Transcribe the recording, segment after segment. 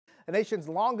The nation's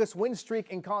longest win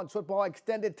streak in college football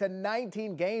extended to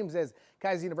 19 games as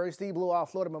Keiser University blew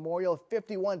off Florida Memorial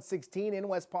 51-16 in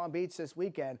West Palm Beach this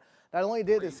weekend. Not only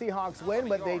did the Seahawks win,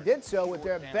 but they did so with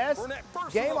their best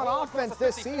game on offense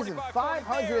this season,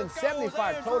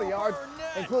 575 total yards,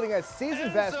 including a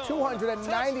season-best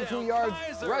 292 yards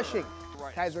rushing.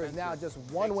 Keiser is now just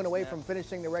one win away from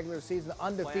finishing the regular season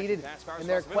undefeated in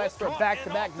their quest for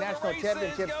back-to-back national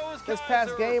championships. This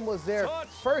past game was their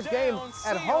first game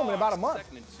at home in about a month.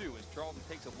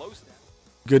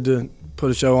 Good to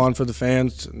put a show on for the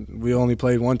fans. We only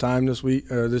played one time this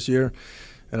year,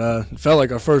 and it felt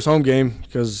like our first home game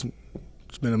because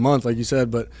it's been a month, like you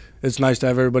said. But it's nice to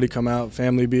have everybody come out,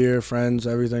 family be here, friends,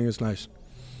 everything. It's nice.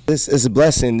 This is a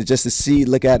blessing just to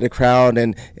look at the crowd,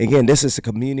 and again, this is a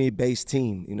community-based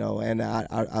team, and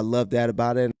I love that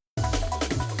about it.